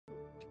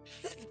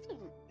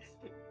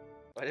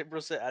Why did bro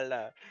say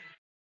Allah?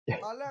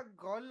 Ala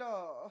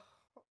Gola.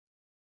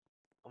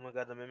 Oh my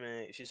god, the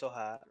meme, she's so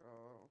hot.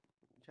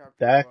 Chapter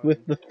Back 1.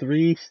 with the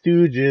Three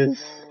Stooges.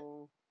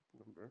 No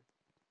number.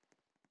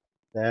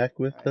 Back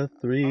with the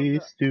Three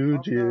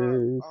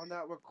Stooges. I'm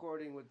not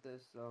recording with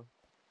this, so.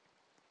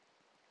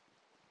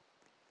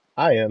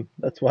 I am.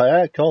 That's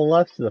why I call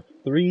us the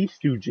Three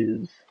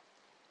Stooges.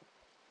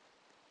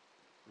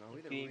 No,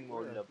 we're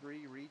the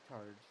three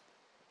retards.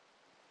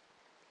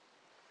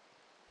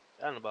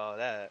 I don't know about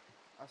that.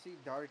 I see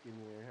Dark in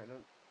here. I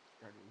don't.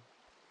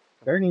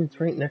 Guardian's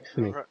right next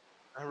to me.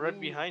 I'm right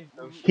behind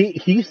him.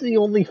 He's the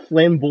only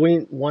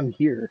flamboyant one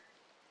here.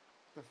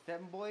 The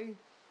femboy?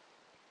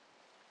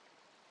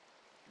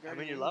 I'm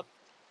in your lap.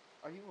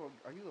 Are you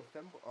a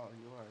femboy? Oh,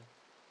 you are.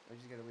 I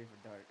just gotta wait for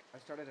Dark. I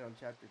started on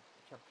chapter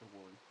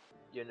 1.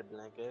 You're in the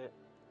blanket.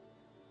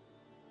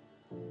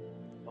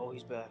 Oh,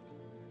 he's back.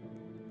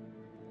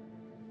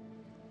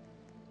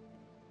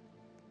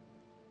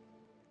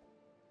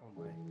 Oh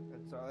my.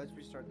 Let's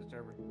restart the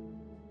server.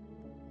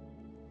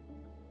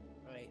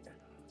 Wait.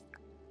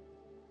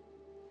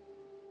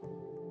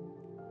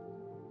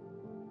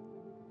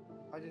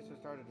 I just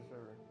restarted the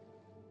server.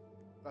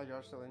 Oh,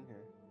 y'all still in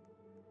here.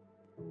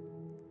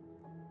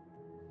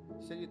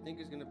 You said you think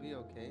it's gonna be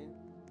okay?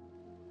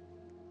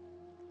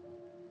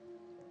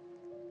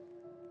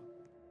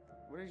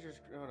 What is your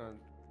screen? Hold on.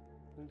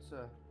 It's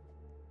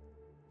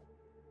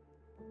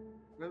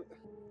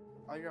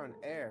oh, you're on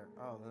air.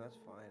 Oh, then that's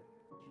fine.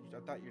 Jeez, I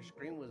thought your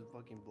screen was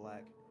fucking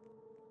black.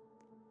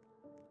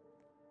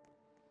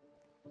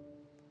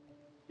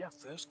 Yeah,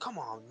 first. Come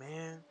on,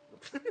 man.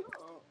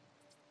 Oh.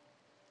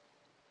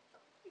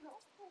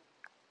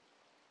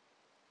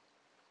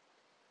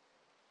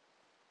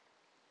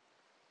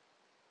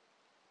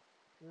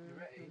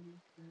 Right.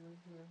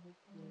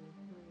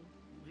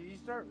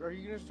 Are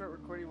you gonna start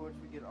recording once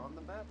we get on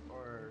the map,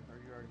 or are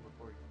you already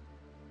recording?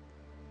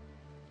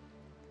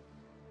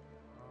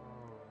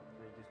 Oh,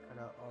 they just cut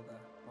out all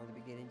the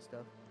beginning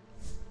stuff.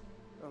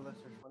 Unless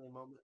there's a funny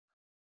moment.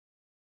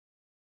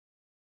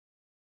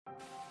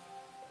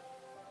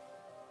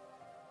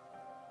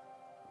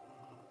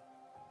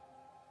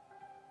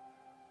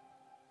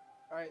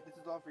 Alright, this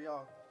is all for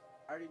y'all.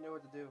 I already know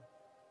what to do.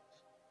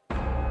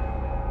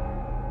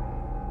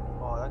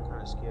 Oh, that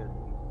kind of scared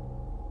me.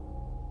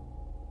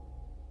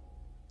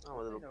 Oh,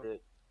 a little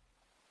bit.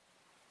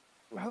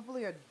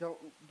 Hopefully I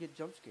don't get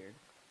jump scared.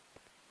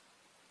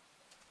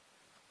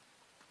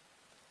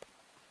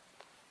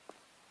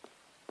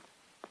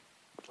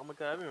 Oh my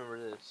god, I remember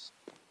this.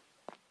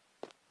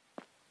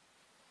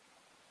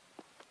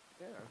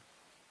 Yeah.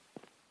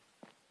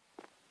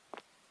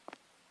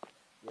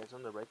 Yeah, it's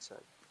on the right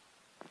side.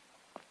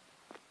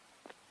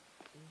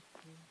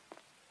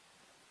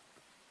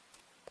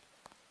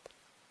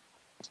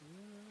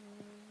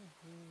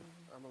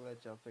 I'm gonna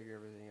let y'all figure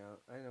everything out.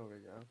 I know where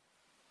to go.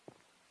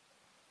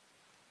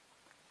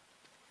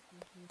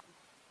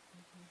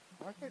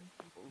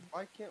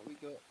 Why can't we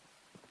go?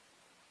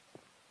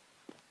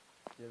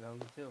 Get on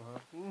the two, huh?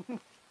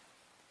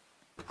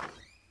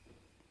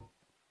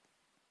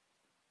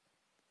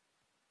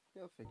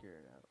 He'll figure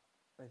it out.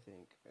 I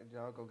think.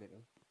 I'll go get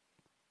him.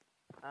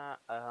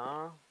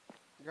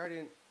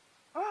 Guardian.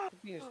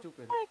 Quit being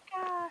stupid. Oh my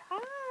god,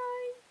 hi!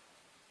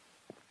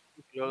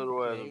 Your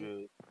little ass,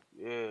 dude.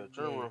 Yeah,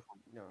 turn around.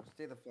 No,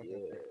 stay the fuck up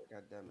there.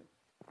 God damn it.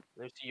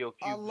 Let me see your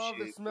cute I love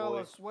shit, the smell boy.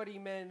 of sweaty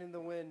men in the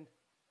wind.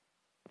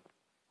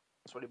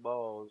 Sweaty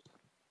balls.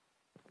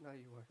 No,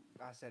 you were.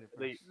 I said it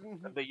first.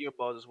 I bet your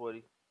balls are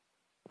sweaty.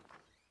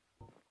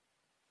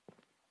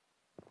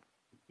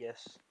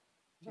 Yes.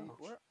 Gee,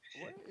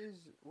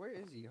 where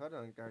is he? Hold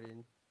on,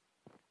 Guardian.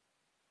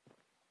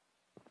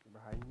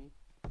 Behind me.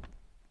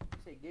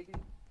 Say giggity.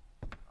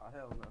 Oh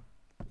hell no.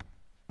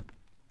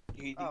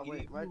 Oh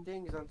wait, my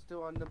thing is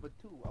still on number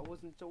 2. I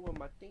wasn't showing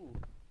my thing.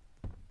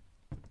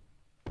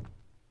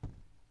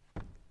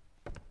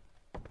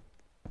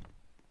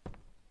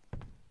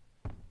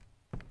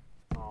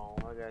 Oh,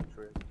 I got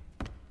tricked.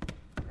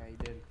 Yeah, he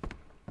did.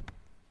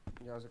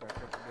 You also got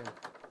tricked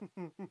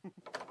again.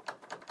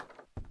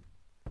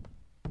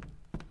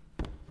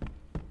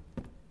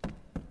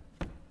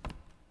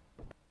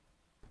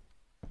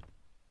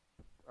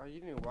 Oh, you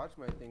didn't watch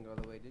my thing all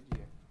the way, did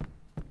you?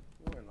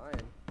 You weren't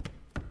lying.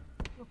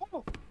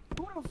 Oh,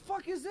 who the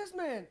fuck is this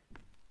man?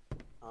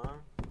 Huh?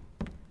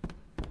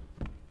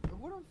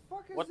 Who the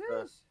fuck is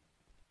this?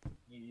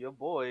 Your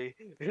boy.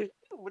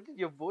 What did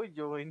your boy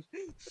join?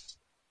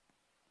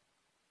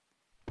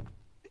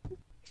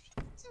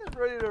 Just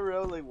running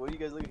around like, what are you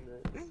guys looking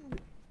at?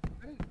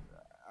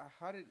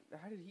 How did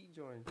he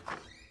join?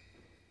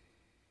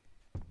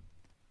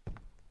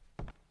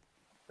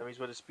 That means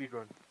we're the speed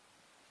run.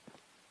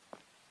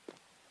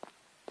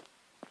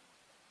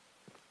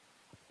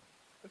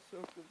 I'm so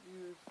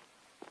confused.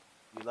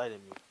 You lied to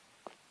me.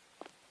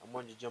 I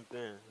wanted you to jump in,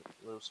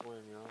 a little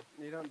swim, you know.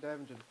 You don't dive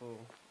into the pool.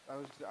 I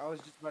was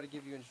just about to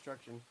give you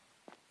instruction.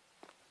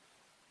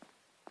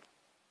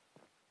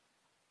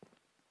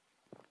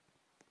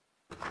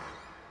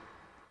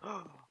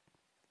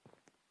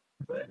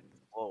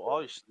 Oh,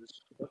 all this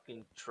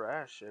fucking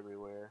trash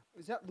everywhere.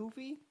 Is that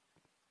Luffy?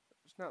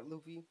 It's not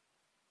Luffy.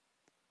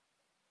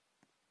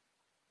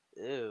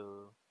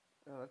 Ew.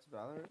 Oh, that's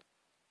Valorant.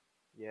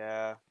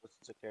 Yeah,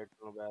 it's a character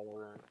on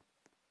Valorant.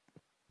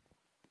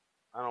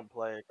 I don't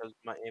play it because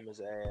my aim is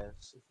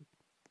ass.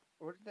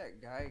 Where did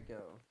that guy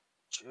go?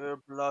 Cherry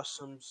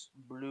blossoms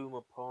bloom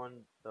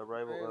upon the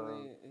rival.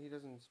 Apparently, he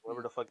doesn't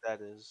Whatever speak. the fuck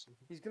that is.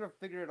 He's gonna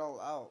figure it all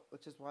out,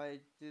 which is why I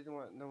didn't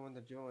want no one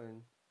to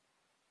join.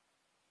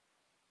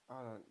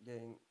 Oh,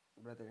 dang,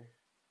 brother.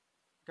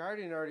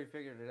 Guardian already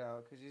figured it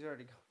out because he's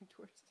already going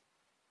towards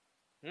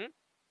it. Hmm?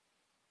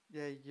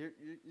 Yeah,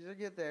 you'll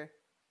get there.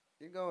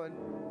 You're going.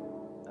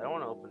 I don't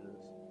want to open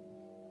this.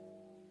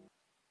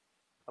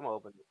 I'm gonna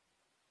open it.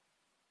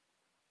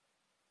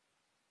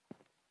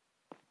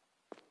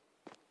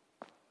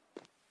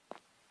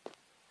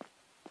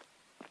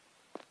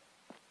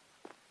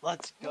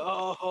 Let's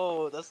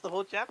go. That's the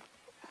whole chapter.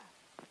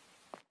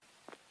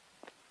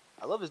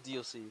 I love his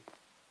DLC.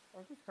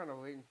 I'm just kind of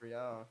waiting for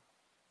y'all.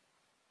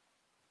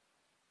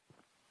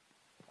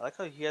 I like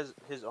how he has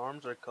his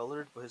arms are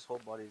colored, but his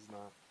whole body is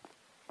not.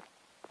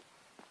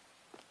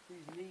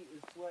 He's neat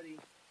and sweaty.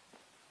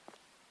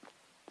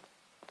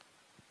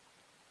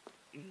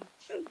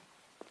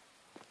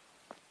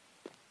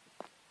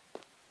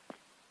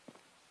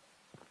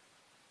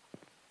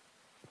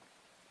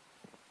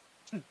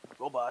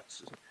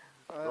 Robots.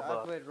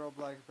 I played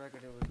Roblox back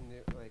when it was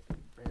new, like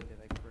branded,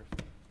 like first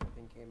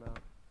thing came out.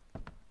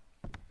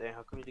 Dang,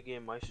 how come you did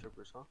game my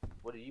servers, huh?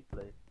 What did you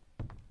play?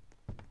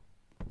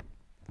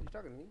 You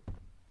talking to me?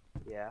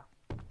 Yeah.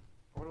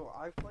 What do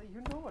I play?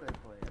 You know what I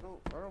play. I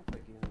don't play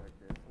games like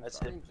this.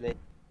 I said play.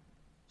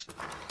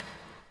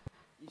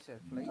 You said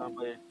play.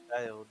 Somebody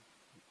child.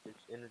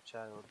 It's inner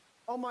child.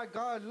 Oh my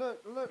God!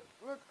 Look,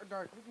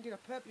 Dark. We can get a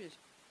peppish.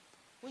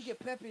 We can get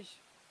peppish.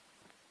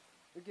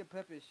 We get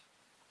peppish.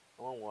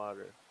 I want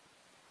water.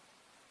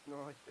 No,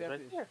 it's It's right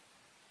peppish. there.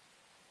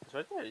 It's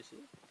right there, you see?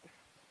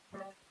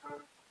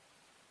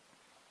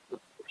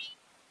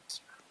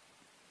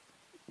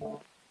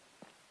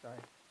 Sorry.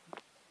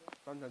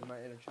 Sometimes my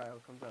inner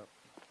child comes out.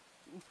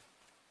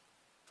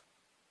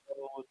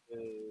 Oh,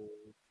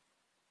 dude.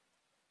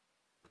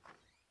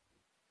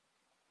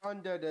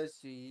 Under the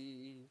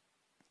sea.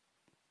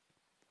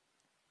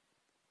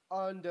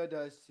 Under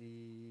the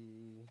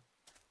sea.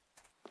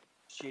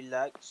 She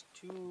likes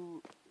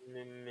to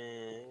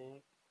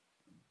mimic.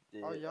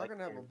 Oh, y'all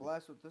gonna have a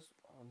blast with this.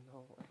 Oh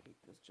no, I hate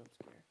this jump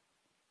scare.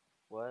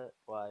 What?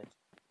 Why?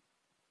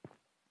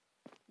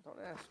 Don't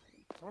ask.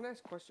 Don't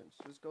ask questions.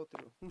 Just go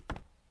through.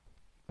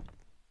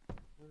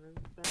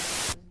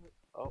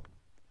 Oh,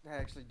 That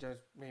actually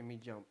just made me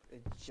jump.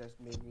 It just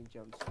made me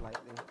jump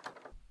slightly.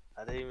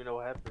 I didn't even know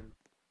what happened.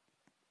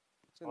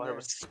 It's in Oh, there.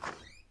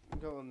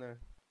 Go in there.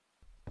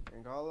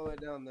 And go all the way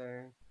down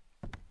there.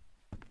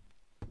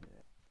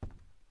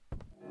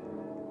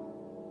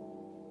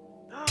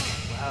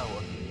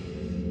 Wow.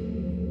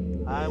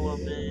 Hi,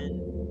 woman.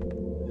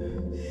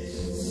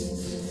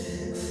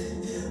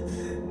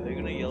 Are you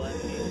gonna yell at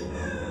me?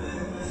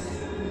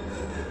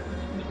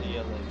 You're gonna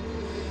yell at me.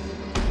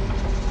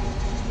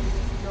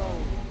 No,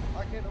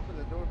 I can't open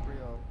the door for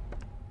y'all.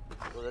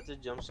 Well, that's a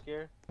jump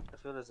scare. I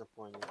feel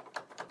disappointed.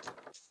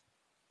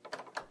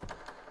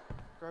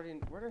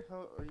 Guardian, where the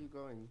hell are you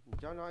going?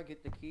 Did y'all know I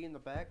get the key in the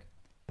back?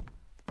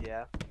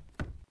 Yeah.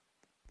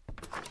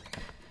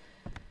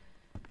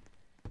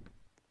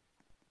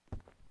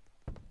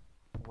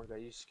 Oh my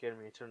god, you scared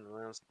me. Turn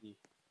around, see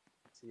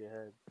your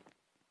head.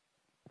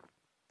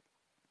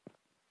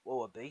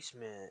 Whoa, a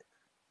basement.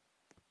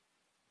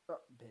 Oh,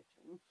 bitch.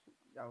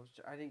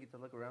 I didn't get to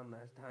look around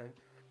last time.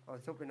 I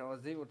was hoping I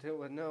was able to,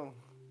 but no.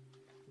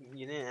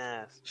 You didn't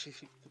ask.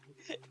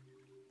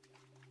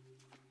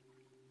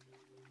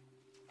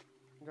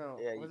 No,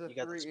 Yeah, we're the you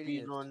got the three speed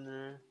idiots.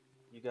 runner.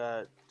 You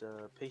got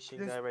the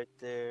patient guy right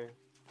there.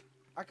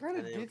 I kind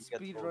And of then did we got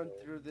speed the run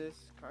older. through this,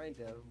 kind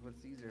of,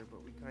 with Caesar,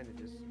 but we kind of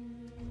just...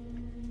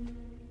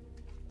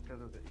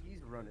 Because of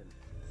he's running.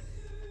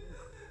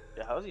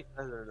 Yeah, how's he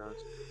faster than us?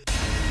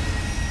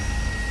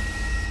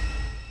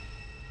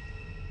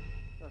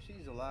 No,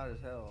 she's loud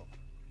as hell.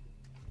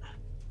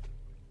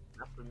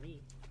 Not for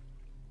me.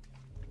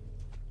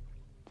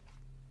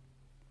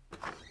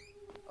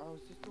 Oh,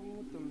 is this the one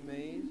with the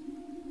maze?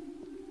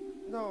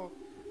 No,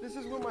 this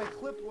is where my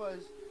clip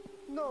was.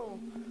 No,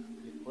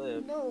 You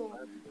flip. no.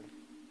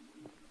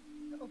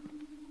 No.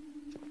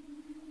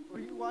 Were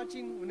you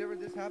watching whenever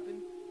this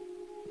happened?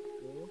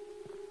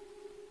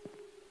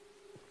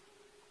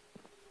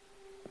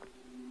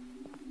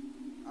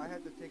 I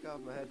had to take off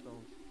my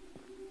headphones.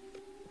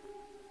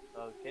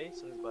 Okay,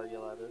 so he's about to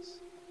yell at us.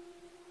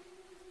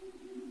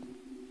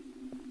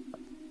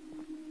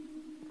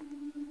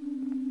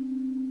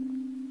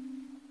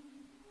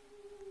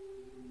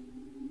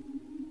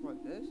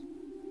 What, this?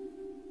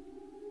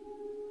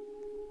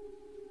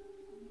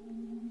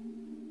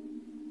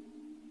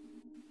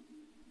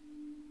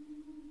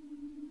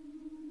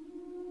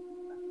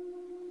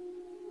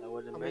 I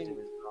would I imagine mean,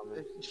 it's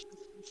common.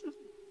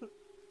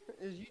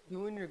 Is you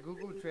doing your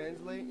Google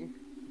Translate?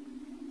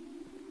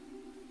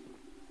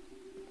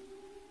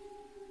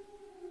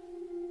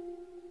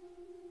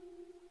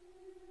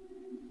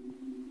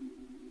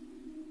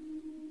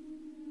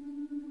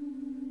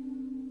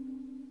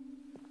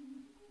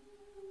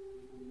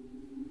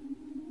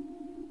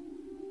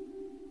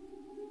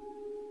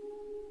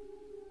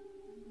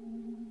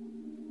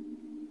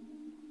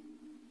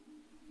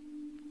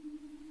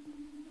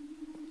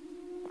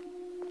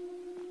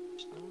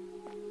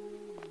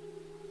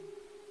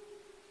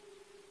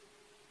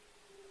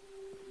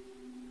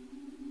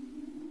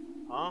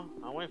 Huh?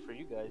 I'm waiting for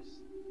you guys.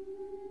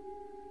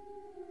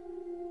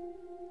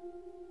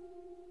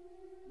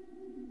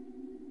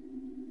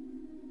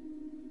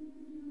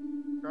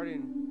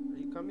 Guardian, are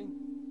you coming?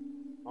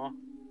 Huh?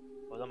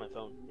 I was on my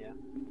phone. Yeah.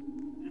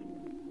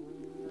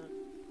 You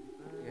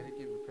gotta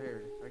get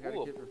prepared. I gotta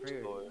Ooh, a get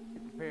prepared. bookstore.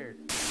 Get prepared.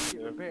 Get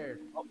Yeah. prepared.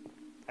 Oh,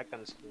 that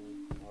kind of scared me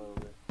a little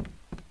bit.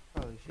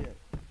 Holy shit.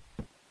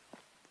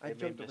 I It made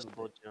jumped me a a little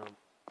slow bit. jump.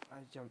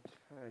 I jumped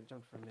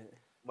for a minute.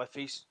 My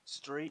face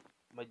straight,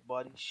 my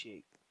body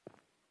shake.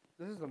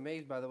 This is a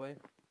maze, by the way.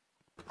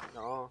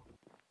 No.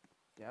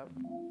 Yep.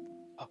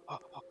 Oh.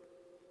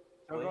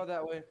 Don't go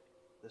that way.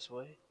 This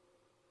way.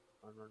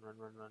 Run, run, run,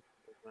 run, run,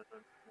 run, run,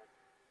 run.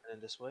 And then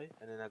this way,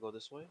 and then I go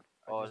this way.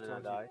 I Oh, and just then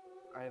I told you.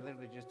 die. I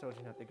literally just told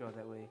you not to go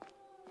that way.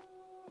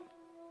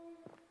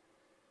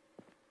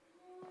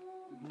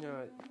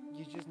 No,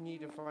 you just need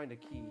to find a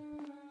key.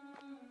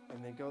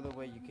 And then go the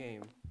way you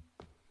came.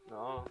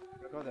 No.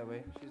 Don't go that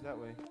way. She's that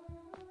way.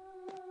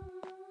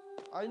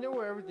 I know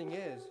where everything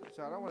is,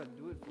 so I don't want to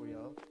do it for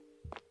y'all.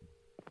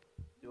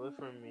 Do it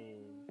for me.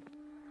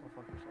 Go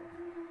fuck yourself.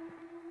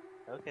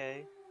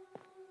 Okay.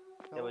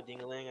 You have a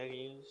ding-a-ling I can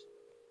use?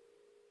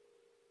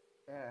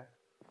 Yeah.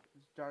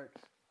 It's dark.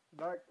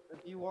 Dark. If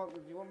you want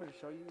me to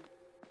show you,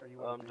 or you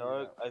want to figure it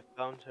Dark, out. I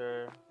found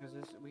her. Cause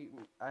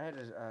I had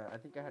to. I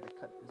think I had to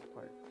cut this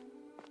part.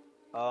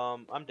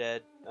 I'm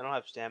dead. I don't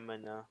have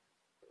stamina.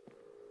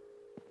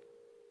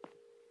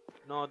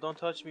 No, don't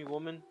touch me,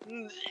 woman.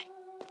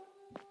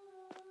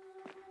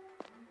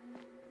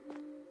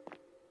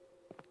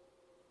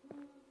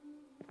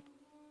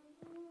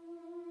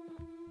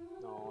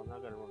 No, I'm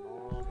not gonna run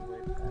all the way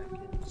back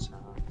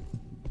inside.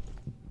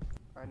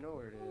 I know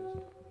where it is.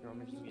 You want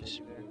me to Give me a just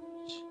take you there?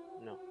 smooch.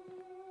 No.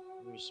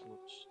 Give me a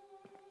smooch.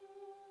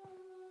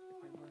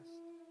 If I must.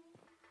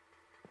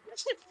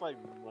 If I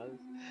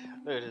must.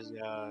 Look at this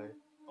guy.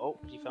 Oh,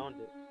 he found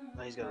it.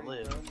 Now he's gotta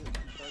live. You found it.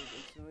 You found it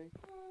instantly.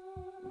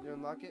 You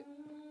unlock it.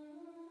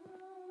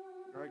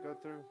 All right, go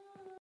through.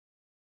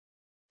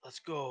 Let's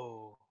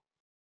go.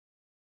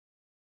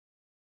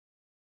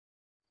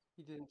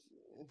 He didn't.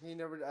 He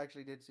never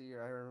actually did see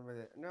her. I remember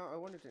that. No, I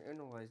wanted to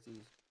analyze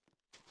these.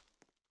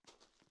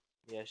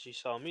 Yeah, she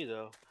saw me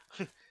though.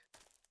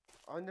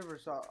 I never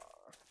saw.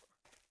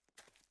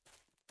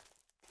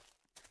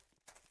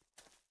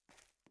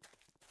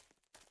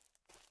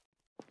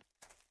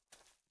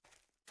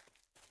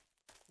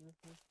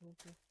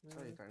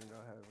 So you kind of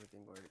know how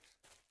everything works.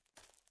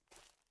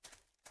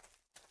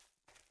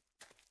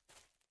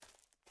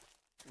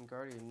 And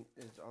Guardian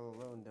is all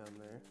alone down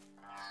there.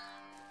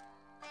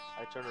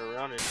 I turned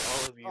around and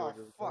all of you Oh, are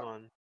just fuck.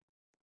 gone.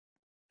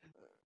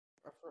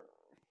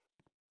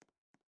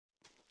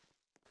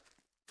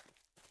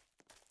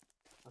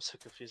 I'm so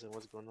confused on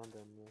what's going on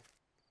down there.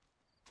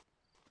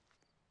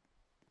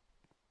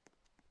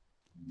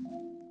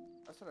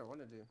 That's what I want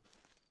to do.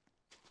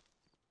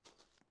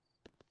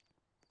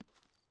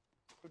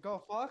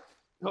 Go fuck.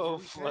 Oh, You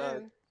fuck.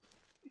 can.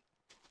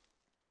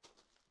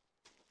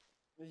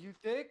 You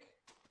thick?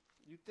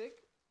 You thick?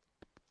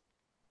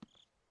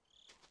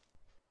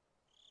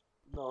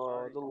 No,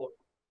 Alright. the Lord.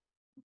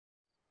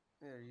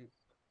 There you.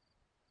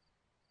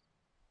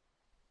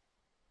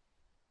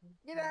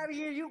 Get out of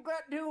here, you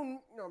got doomed.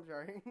 No, I'm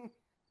sorry.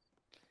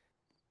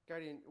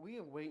 Guardian, we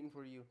are waiting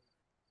for you.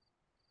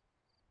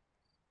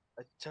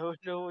 I don't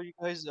know where you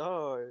guys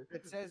are.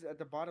 It says at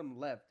the bottom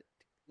left.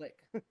 Click.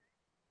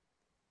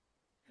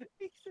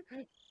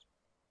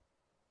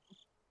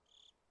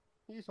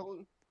 He's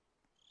holding.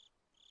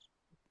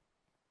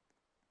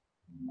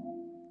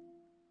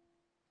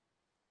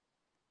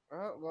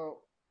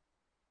 Well,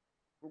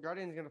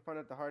 Guardian's gonna find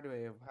out the hard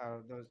way of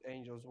how those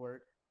angels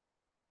work.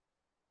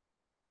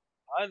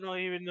 I don't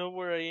even know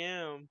where I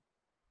am.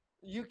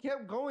 You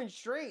kept going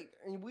straight,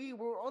 and we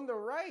were on the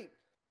right.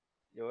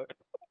 You know what?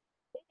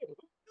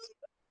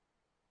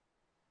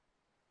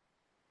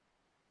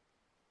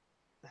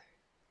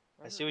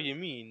 I see what you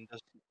mean. The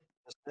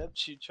step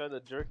she tried to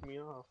jerk me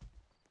off.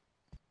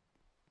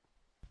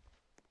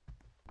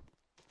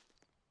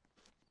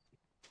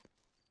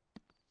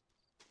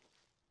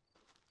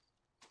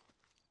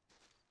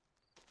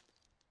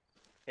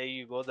 Hey,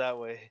 you go that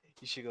way.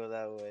 You should go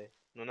that way.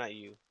 No, not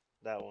you.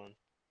 That one.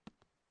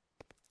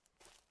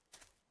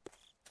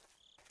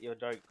 Yo,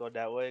 Dark, go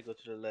that way. Go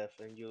to the left,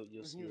 and you'll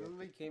see He it.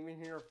 literally came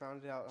in here and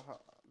found out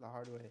the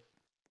hard way.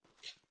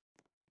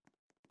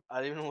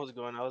 I didn't even know what was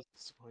going on. I was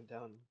just going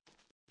down.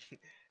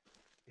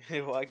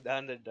 He walked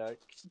down the dark.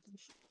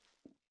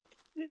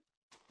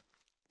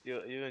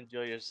 You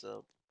enjoy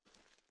yourself.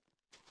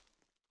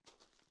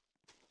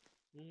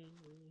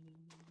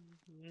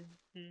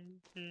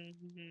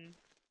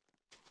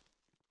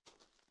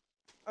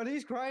 Are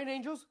these crying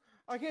angels?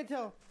 I can't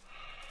tell.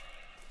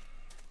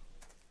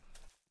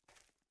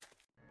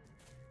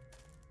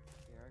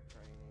 They are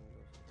crying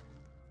angels.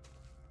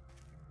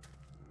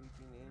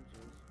 Weeping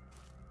angels.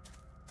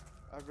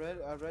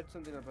 I read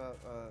something about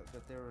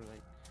that they were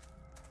like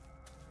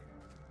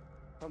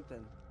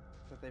something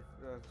that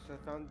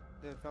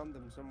they found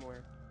them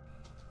somewhere.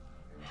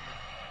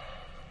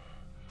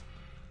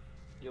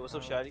 Yo, what's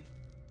up, Shotty?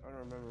 I don't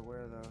remember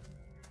where though.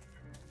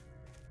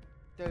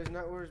 That is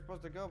not where we're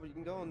supposed to go, but you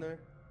can go in there.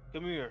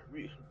 Come here,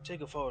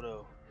 take a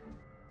photo.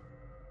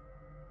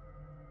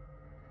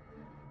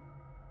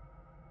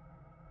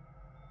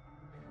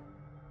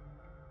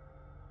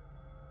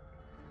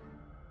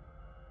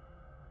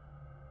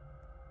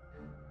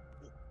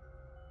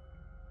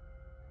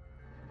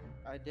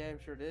 I damn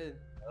sure did.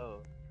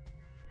 Oh.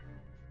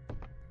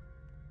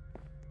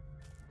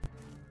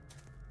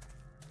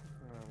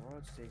 Well,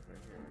 it's safe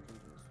right here. I can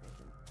just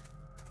fucking.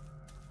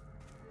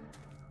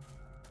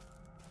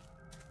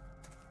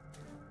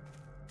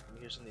 I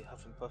hear something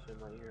huff and puff in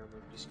my ear. I'm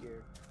gonna be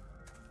scared.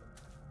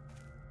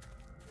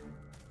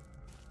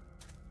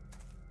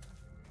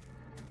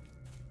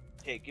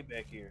 Hey, get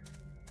back here.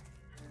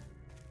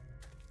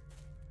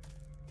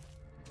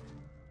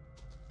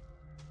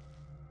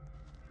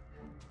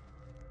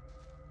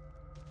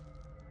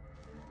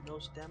 No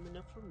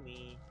stamina for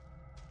me.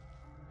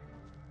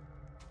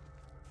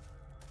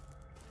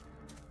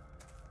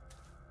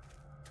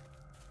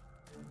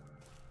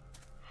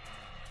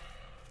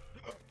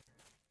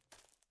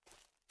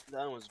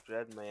 That one was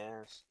grabbing my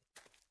ass.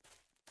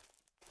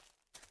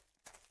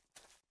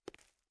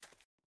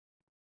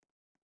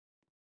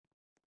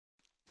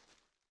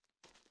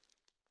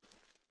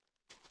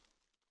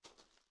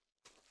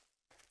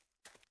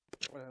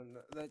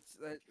 Let's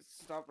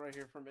stop right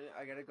here for a minute.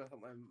 I gotta go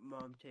help my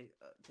mom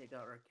take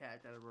out her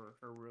cat out of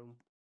her room.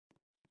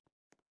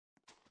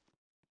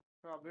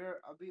 I'll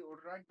be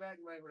right back,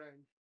 my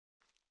friend.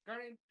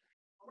 Karen,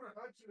 I'm gonna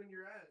punch you in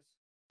your ass.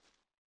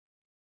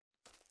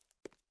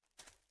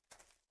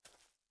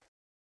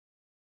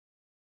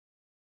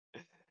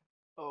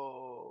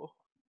 Oh,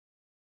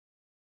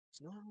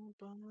 it's not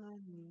about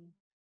me.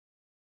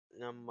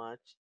 Not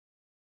much.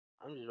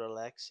 I'm just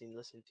relaxing,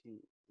 listening to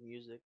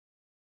music.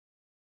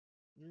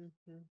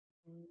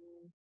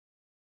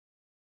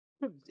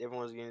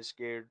 Everyone's getting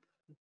scared.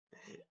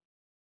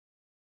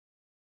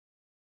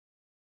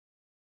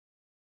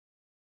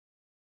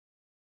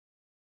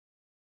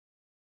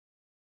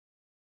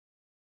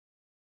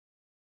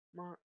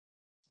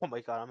 Oh my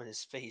god, I'm in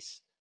his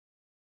face.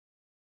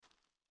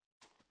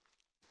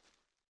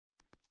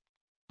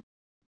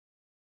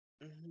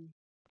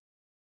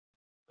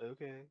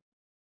 Okay.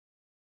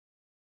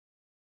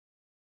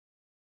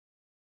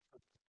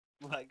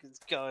 What is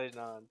going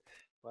on?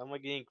 Why am I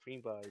getting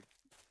cream pied?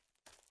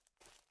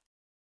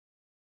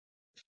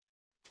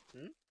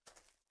 Hmm?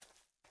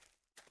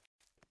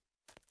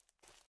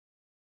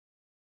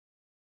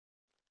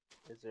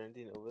 Is there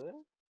anything over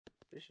there?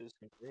 There's just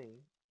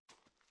something.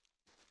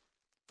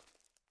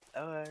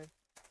 Alright.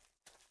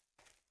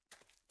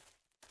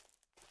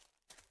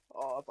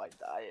 Oh, if I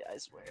die, I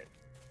swear.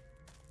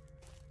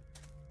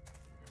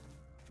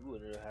 Ooh,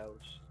 another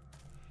house.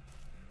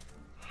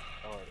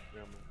 Oh,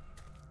 never mind.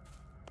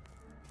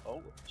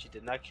 Oh, she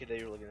did not care that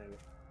you were looking at her.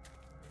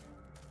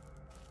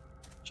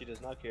 She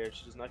does not care.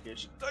 She does not care.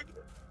 She does not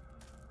care.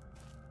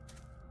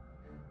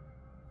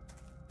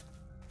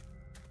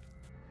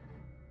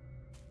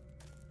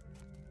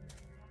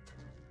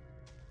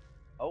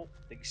 Oh,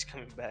 I think he's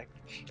coming back.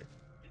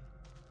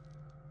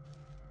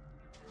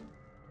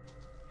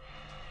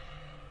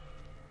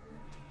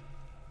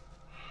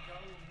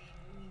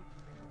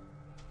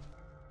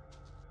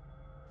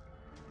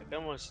 I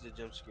kind of want to see the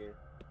jump scare.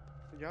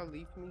 Did y'all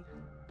leave me?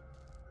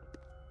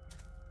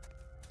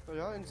 Are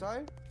y'all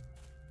inside?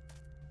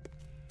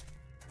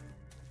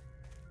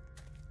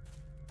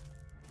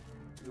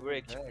 We were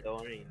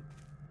exploring.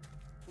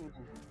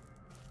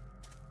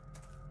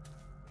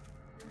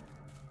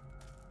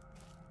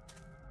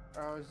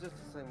 Oh, it's just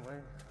the same way.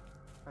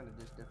 Kind of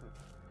just different.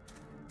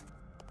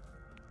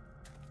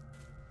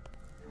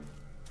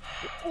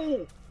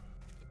 Oh!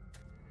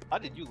 How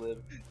did you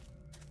live?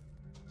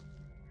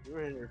 You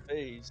were in her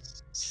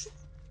face.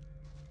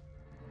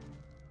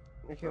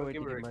 I can't wait to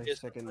give her get a my kiss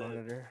second instead.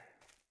 monitor.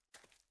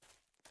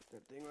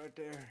 That thing right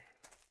there.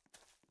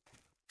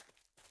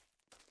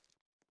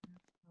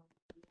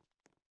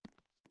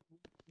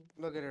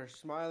 Look at her.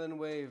 Smile and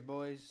wave,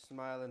 boys.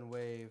 Smile and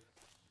wave.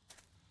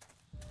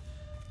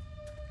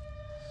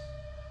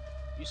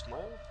 You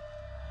smile?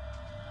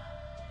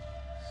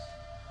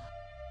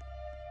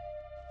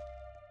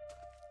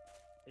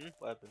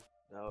 What happened?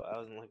 No, I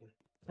wasn't looking.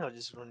 I was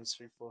just running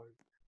straight forward.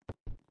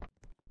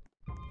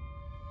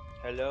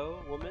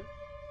 Hello, woman?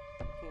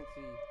 Can't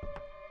see.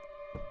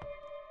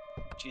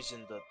 She's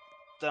in the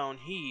down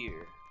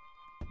here.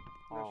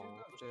 No, Oh,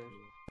 she's downstairs.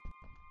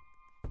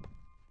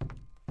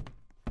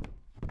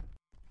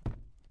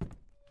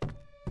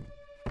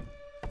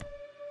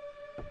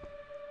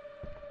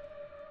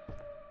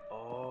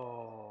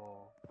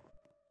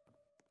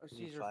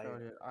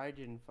 found it. I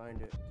didn't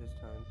find it this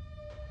time.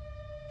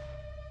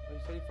 Oh, you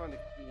said you found a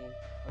key.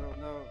 I don't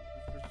know.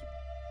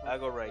 I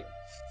go right.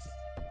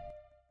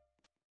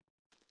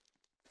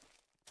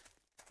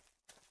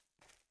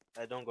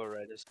 I don't go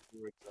right. It's the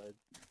right side.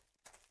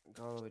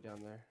 Go all the way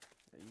down there.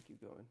 Yeah, you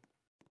keep going.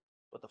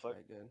 What the fuck?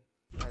 Alright, good.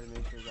 I had to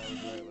make sure that was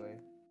the right way.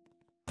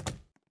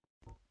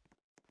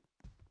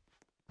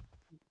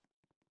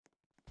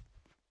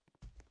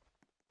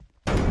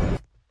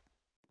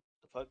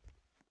 The fuck?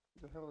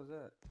 What the hell is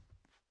that?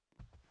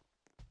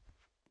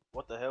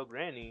 What the hell,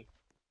 Granny?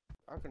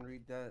 I can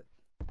read that.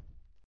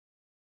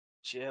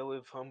 Chill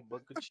with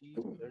Humbucker Cheese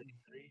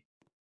 33.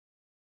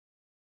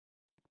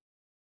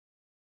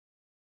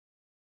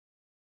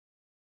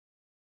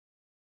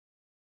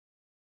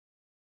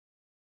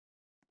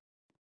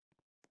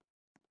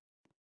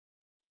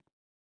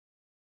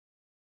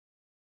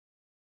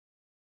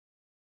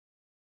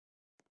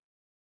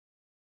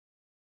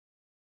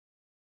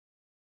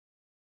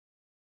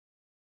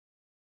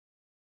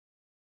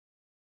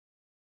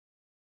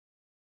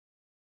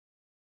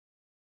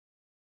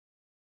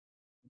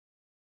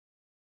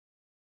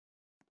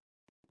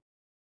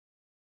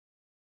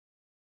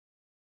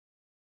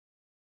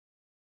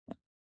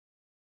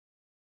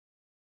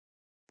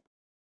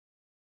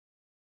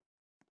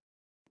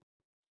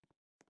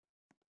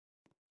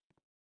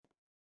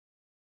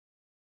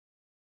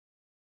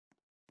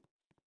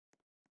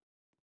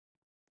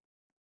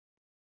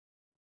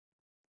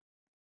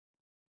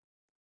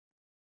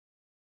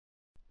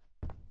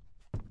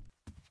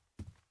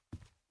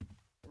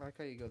 I like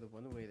how you go the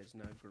one way that's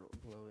not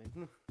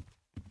glowing.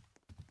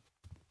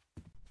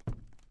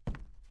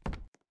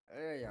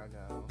 There you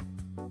go.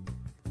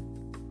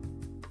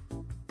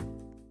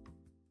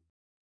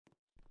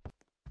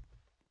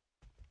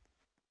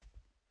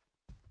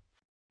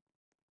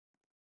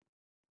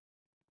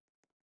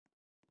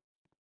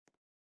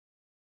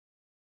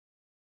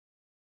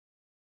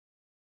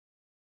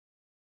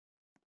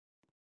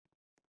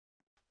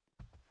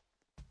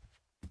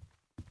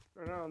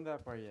 We're not on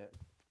that part yet.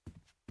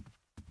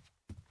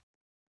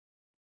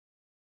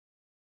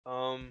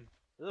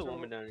 There's a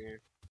woman down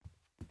here.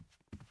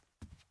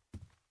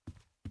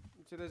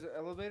 So there's an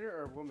elevator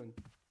or a woman?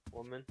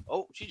 Woman.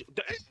 Oh, she's.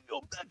 Damn,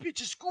 that bitch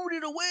just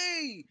scooted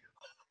away!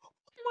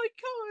 Oh my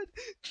god!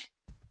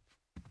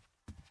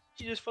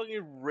 She just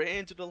fucking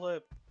ran to the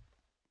left.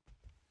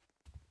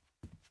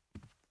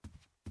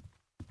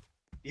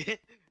 Yeah.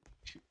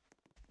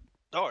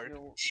 Dark.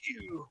 No.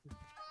 Ew.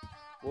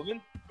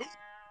 Woman?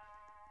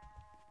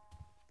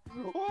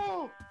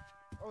 Whoa!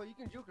 Oh, you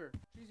can juke her.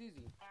 She's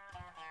easy.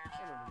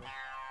 I remember that.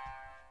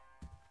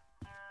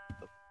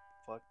 The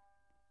fuck?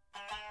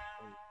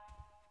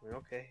 We're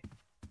okay.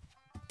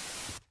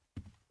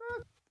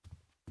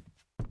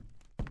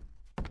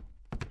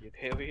 You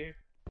okay over here?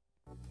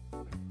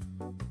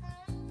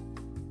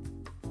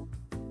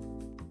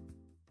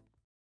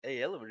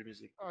 Hey, elevator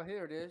music. Oh,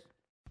 here it is.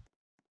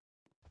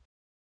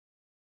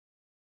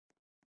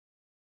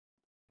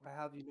 I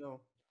have you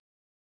know.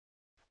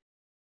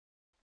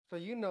 So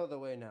you know the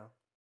way now.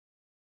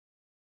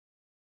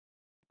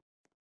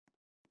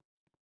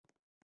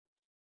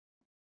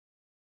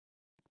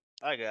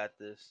 I got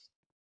this.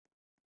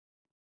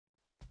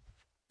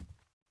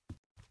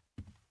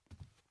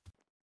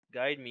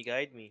 Guide me,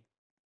 guide me.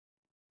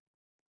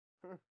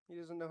 He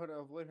doesn't know how to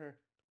avoid her.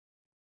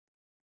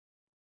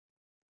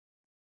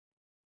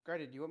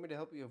 Guarded, do you want me to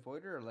help you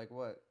avoid her or like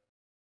what?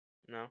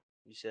 No.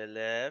 You said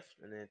left,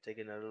 and then take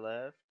another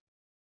left.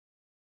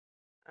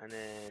 And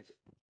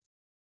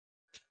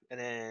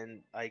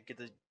then I get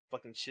the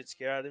fucking shit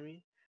scared out of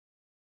me.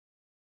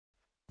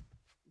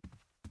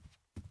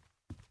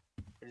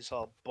 I just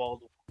saw a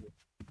bald.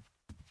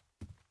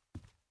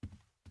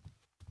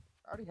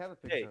 I already have a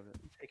picture of it.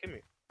 Hey, come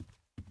here.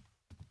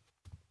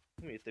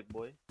 Come here, thick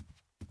boy.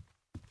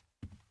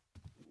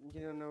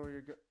 You don't know where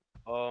you're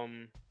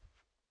going.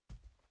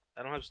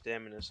 I don't have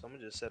stamina, so I'm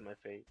gonna just set my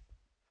fate.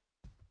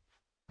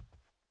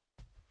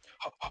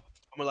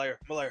 I'm a liar.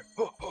 I'm a liar.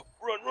 Run,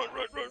 run, run,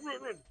 run,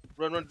 run, run.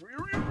 Run, run,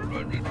 run,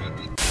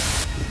 run.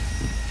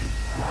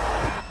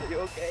 Are you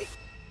okay?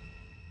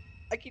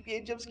 I keep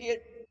getting jump scared.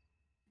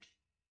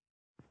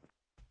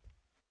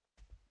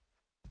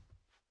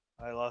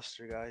 I lost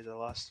her, guys. I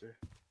lost her.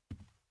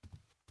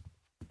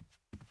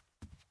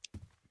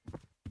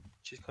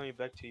 She's coming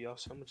back to y'all,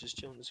 so I'm gonna just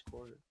chill in this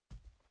corner.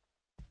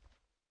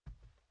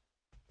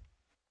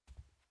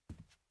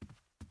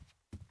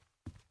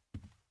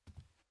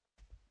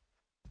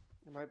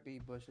 It might be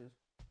bushes.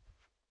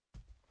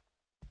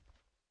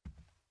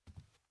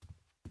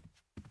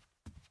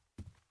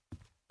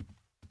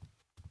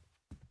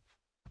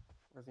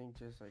 I think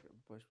just like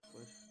a bush.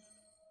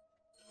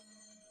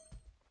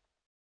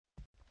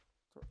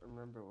 Don't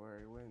remember where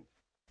he went.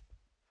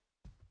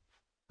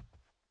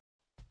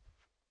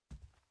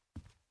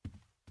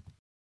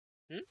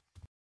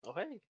 Oh,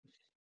 hey.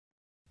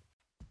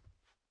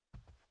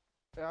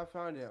 Yeah, I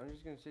found it. I'm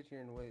just gonna sit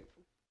here and wait.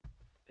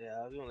 Yeah,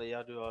 I was gonna let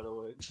y'all do all the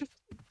work.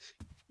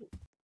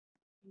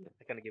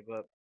 I kinda give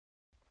up.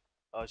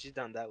 Oh, she's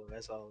down that way,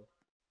 that's all.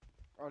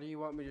 Or do you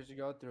want me just to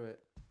go through it?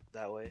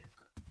 That way.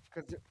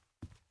 Cause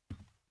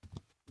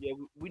Yeah,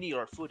 we need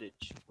our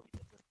footage.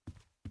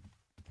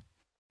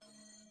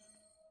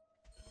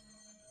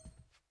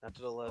 Not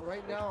to the left.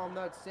 right now I'm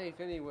not safe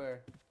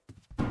anywhere.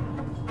 I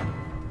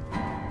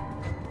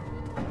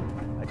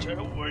try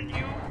to warn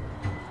you.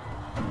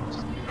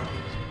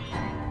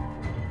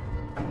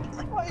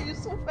 Why are you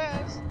so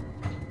fast?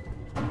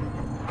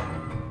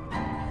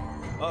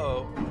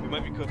 Uh-oh, we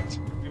might be cooked.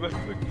 We might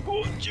be cooked.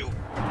 Oh, shoot!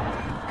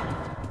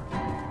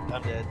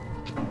 I'm dead.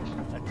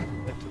 I took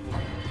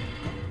him.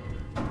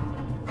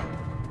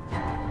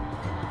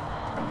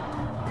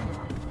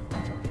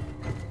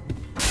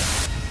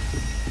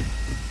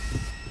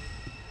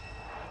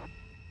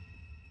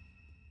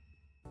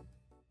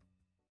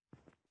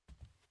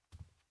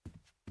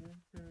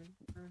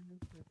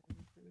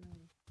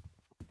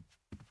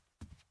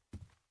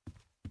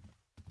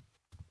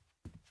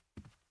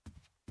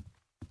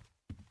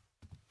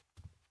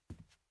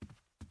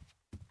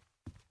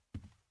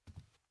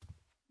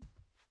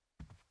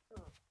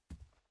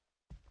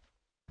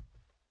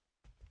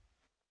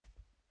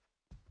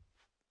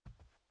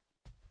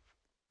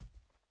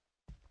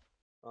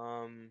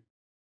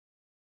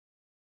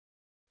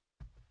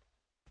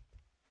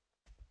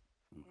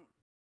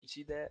 You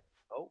see that?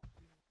 Oh.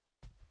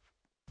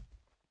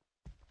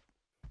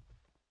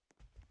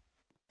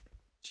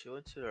 She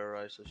went to the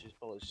right, so she's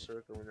probably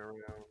circling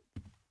around.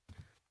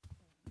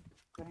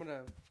 I'm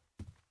gonna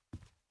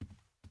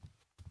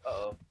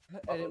Uh-oh.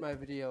 edit my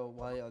video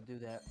while y'all do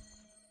that.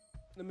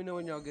 Let me know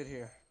when y'all get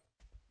here.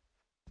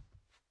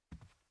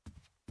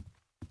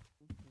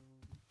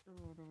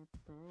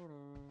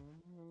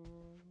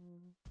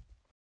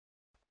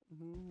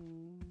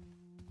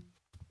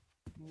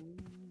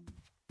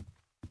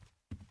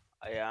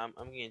 Yeah,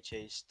 I'm getting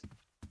chased.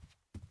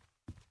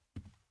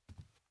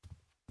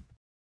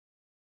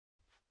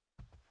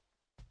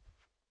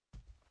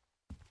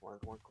 Come on,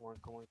 come on, come on,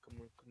 come on, come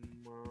on,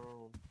 come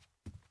on.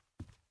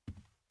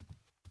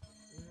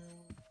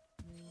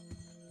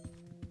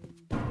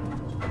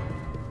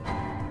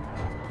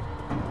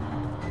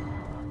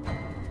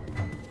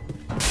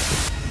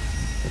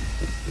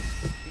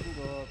 You can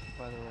go up,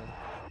 by the way.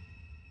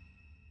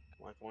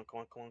 Come on, come on, come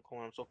on, come on, come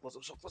on. I'm so close,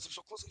 I'm so close, I'm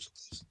so close, I'm so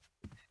close.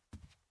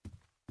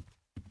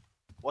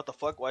 What the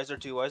fuck? Why is there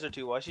two? Why is there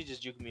two? Why is she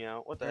just juking me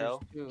out? What the There's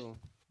hell? two,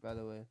 by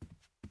the way.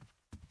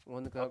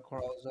 One that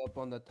crawls up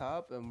on the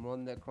top and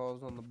one that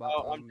crawls on the,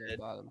 Oh, I'm on the dead.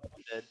 bottom.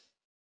 I'm dead.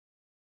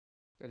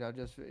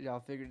 And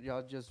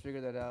y'all just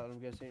figured that out, I'm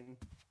guessing.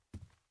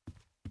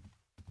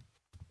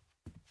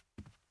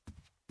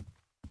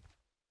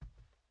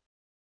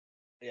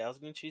 Yeah, I was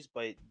getting chased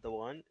by the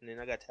one, and then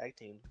I got tag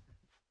teamed.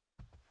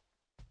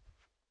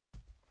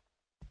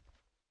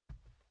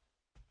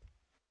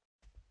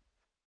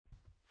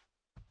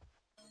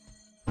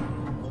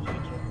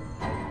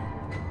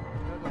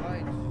 The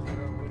lights,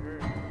 we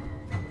heard.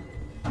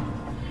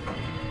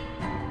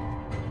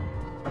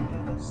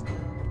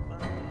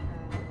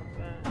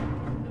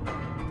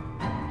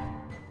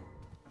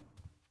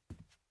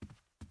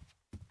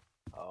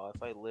 Oh,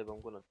 if I live,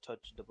 I'm gonna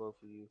touch the both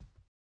of you.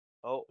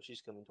 Oh,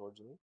 she's coming towards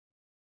me.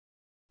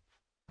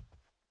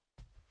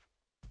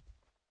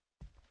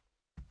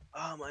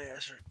 Oh, my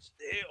ass hurts.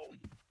 Damn.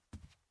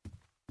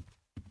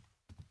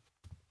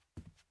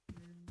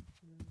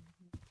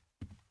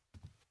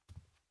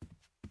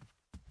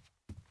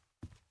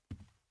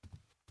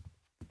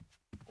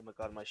 Oh my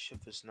god, my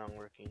shift is not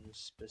working.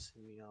 It's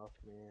pissing me off,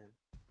 man.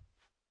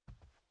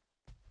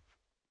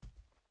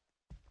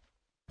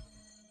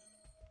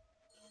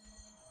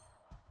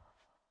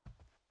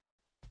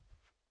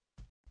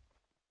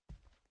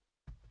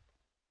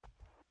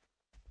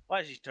 Why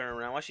is she turning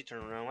around? Why is she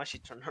turning around? Why is she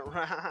turning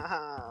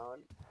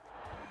around?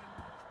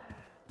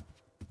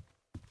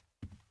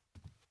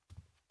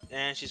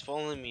 And she's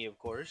following me, of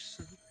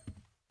course.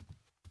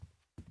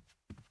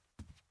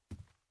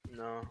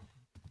 No.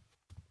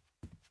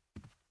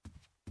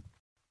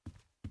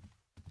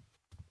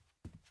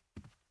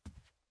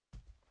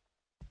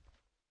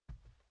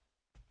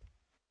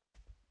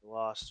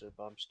 Lost her,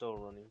 but I'm still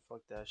running.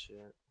 Fuck that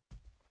shit.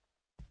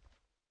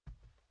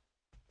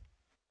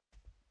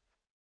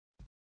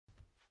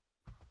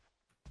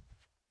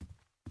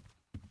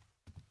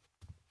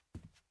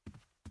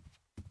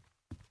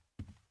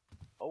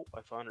 Oh,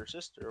 I found her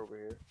sister over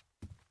here.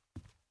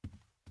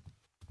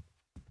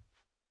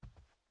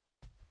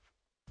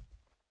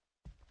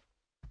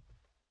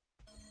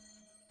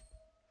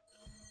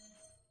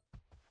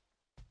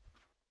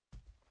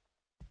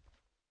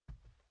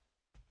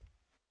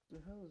 The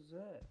hell is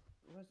that?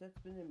 What's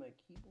that been in my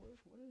keyboard?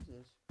 What is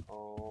this?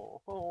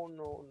 Oh, oh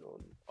no,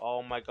 no.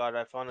 Oh my god,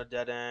 I found a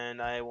dead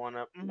end. I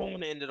wanna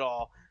end it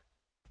all.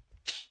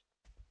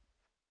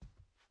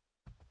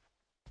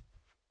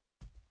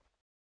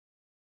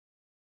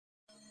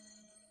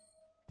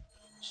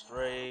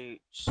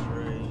 Straight,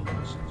 straight,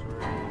 straight, straight,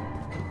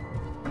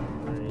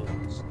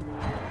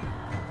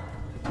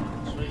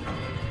 straight,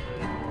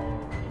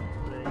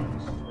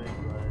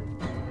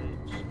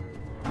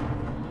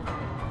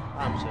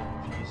 I'm so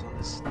confused on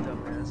this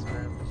dumbass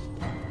map.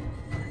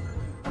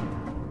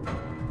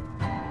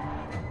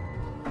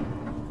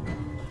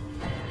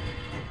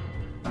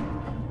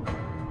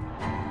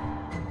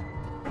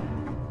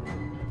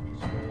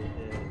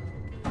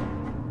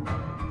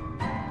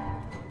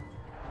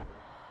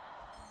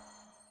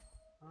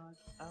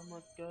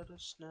 got a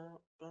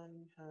snap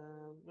and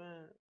have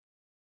it.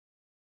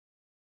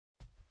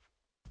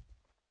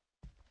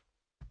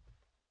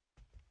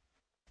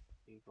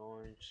 Keep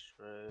going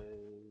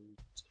straight.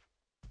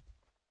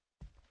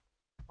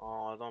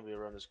 Oh, don't be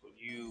around this school,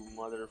 you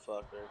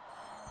motherfucker.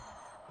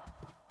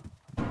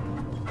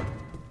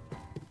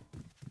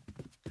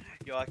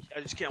 Yo, I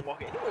just can't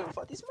walk anywhere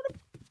without these mother.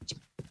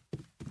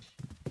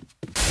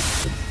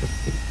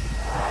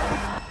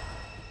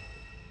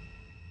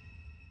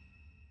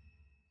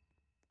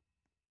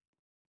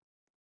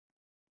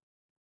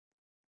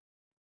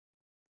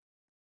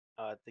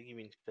 I think you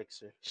mean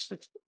fixer.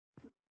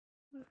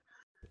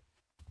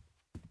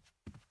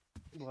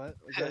 What?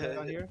 Are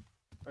y'all here?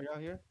 Are y'all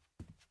here?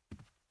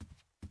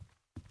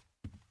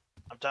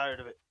 I'm tired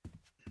of it.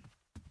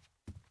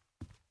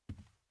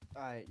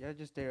 Alright, y'all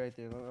just stay right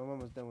there. I'm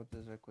almost done with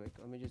this right quick.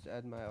 Let me just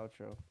add my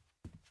outro.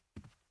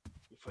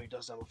 Before he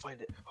does that, I'm gonna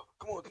find it. Oh,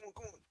 come on, come on,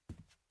 come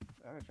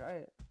on. Alright, try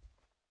it.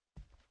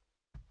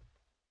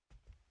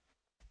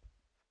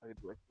 I can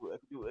do it, I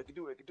can do it, I can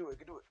do it, I can do it, I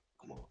can do it.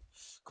 Come on,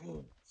 come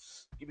on.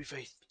 Give me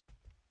faith.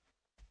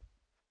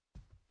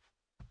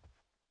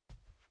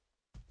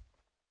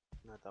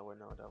 Not that way,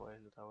 not that way,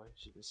 not that way.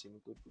 She can see me.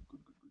 Good, good,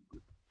 good, good, good,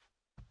 good.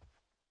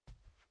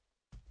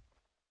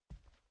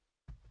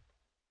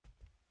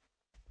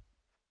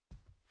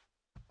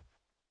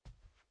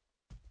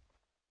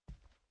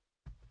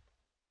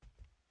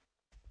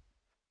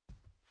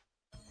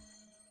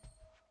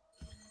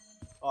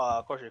 Oh,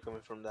 of course you're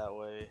coming from that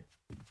way.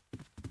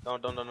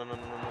 Don't, no, no, no, no,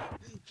 no.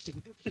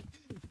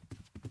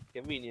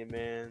 Convenient,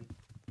 man.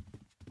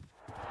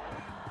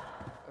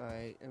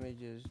 Alright, let me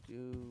just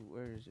do.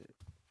 Where is it?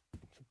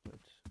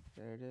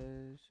 There it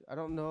is. I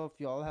don't know if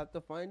y'all have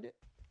to find it.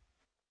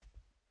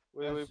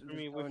 Wait, wait for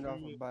me, wait going for off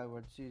me. by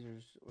what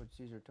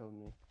Caesar told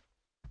me.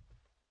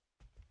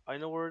 I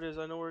know where it is,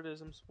 I know where it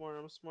is. I'm smart,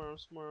 I'm smart, I'm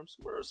smart, I'm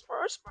smart, I'm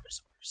smart, I'm smart, I'm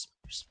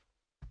smart, I'm smart.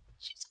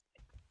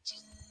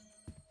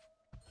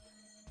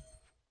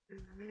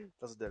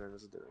 That's a dead end,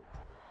 that's a dead end.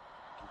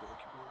 Keep going,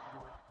 keep going, keep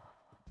going.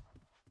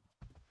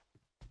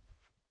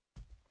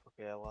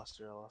 Okay, I lost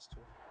her, I lost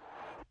her.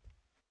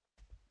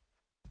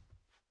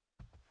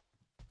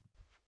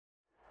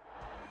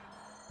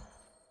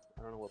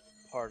 I don't know what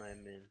part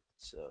I'm in,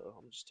 so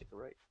I'm just take a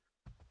right.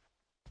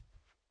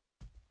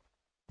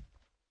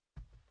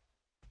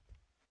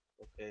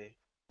 Okay.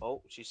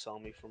 Oh, she saw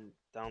me from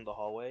down the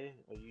hallway.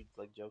 Are you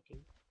like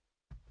joking?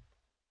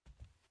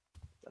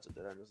 That's a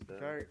dead end, that's a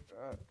dead end.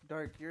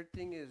 Dark, your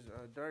thing is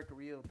Dark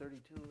Real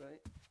 32,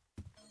 right?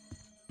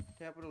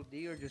 Capital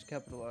D or just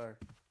capital R?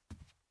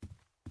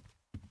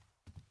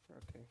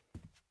 Okay.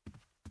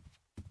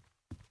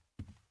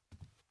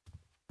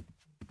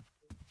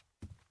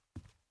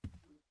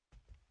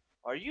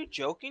 Are you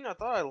joking? I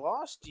thought I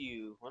lost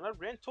you when I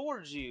ran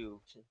towards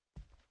you.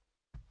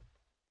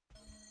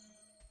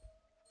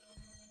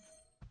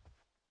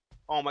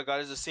 Oh my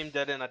god, it's the same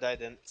dead end I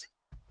died in.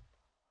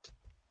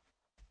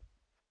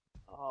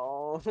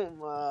 Oh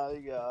my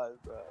god,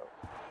 bro.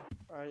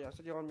 Alright, yeah,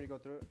 so you want me to go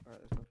through it?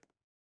 Alright, let's go.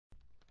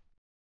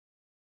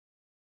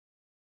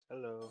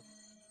 Hello.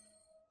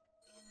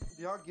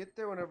 Do y'all get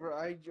there when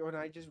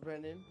I just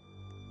ran in?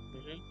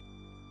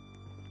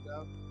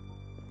 Yeah.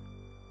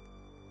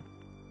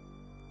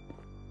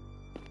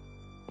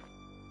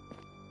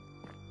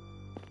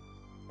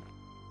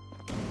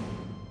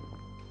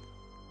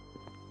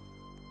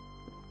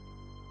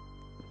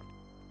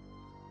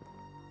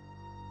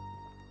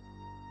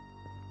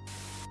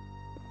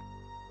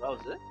 That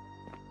was it?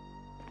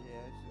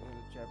 Yeah, it's the end of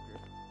the chapter.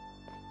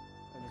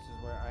 And this is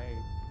where I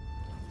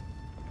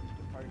used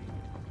to party.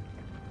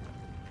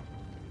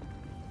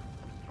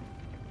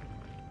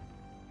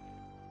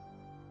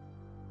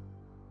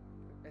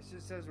 It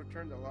just says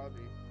return to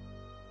lobby.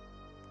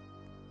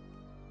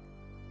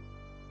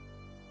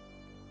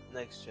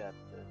 Next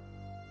chapter.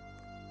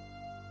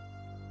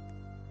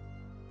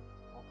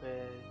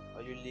 Okay.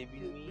 Are you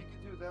leaving me? We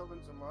could do that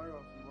one tomorrow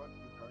if you want to,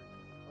 Dark.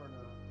 Or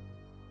no.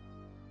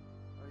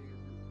 Are you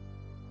gonna do it?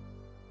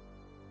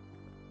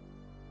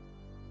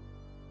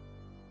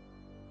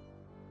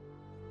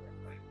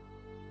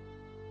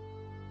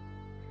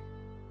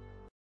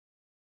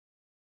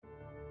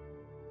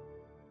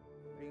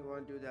 Or you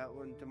want to do that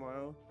one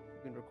tomorrow? You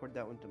can record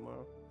that one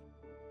tomorrow.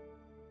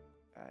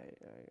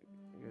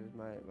 Because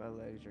my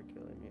legs are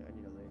killing me. I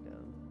need to lay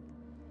down.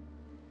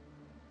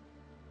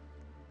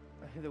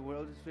 The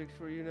world is fixed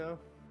for you now.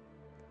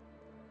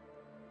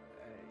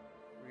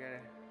 We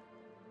gotta.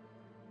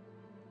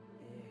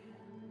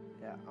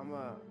 Yeah,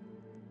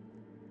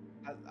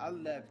 I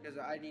left because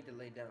I need to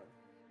lay down.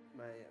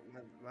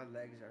 My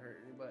legs are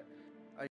hurting, but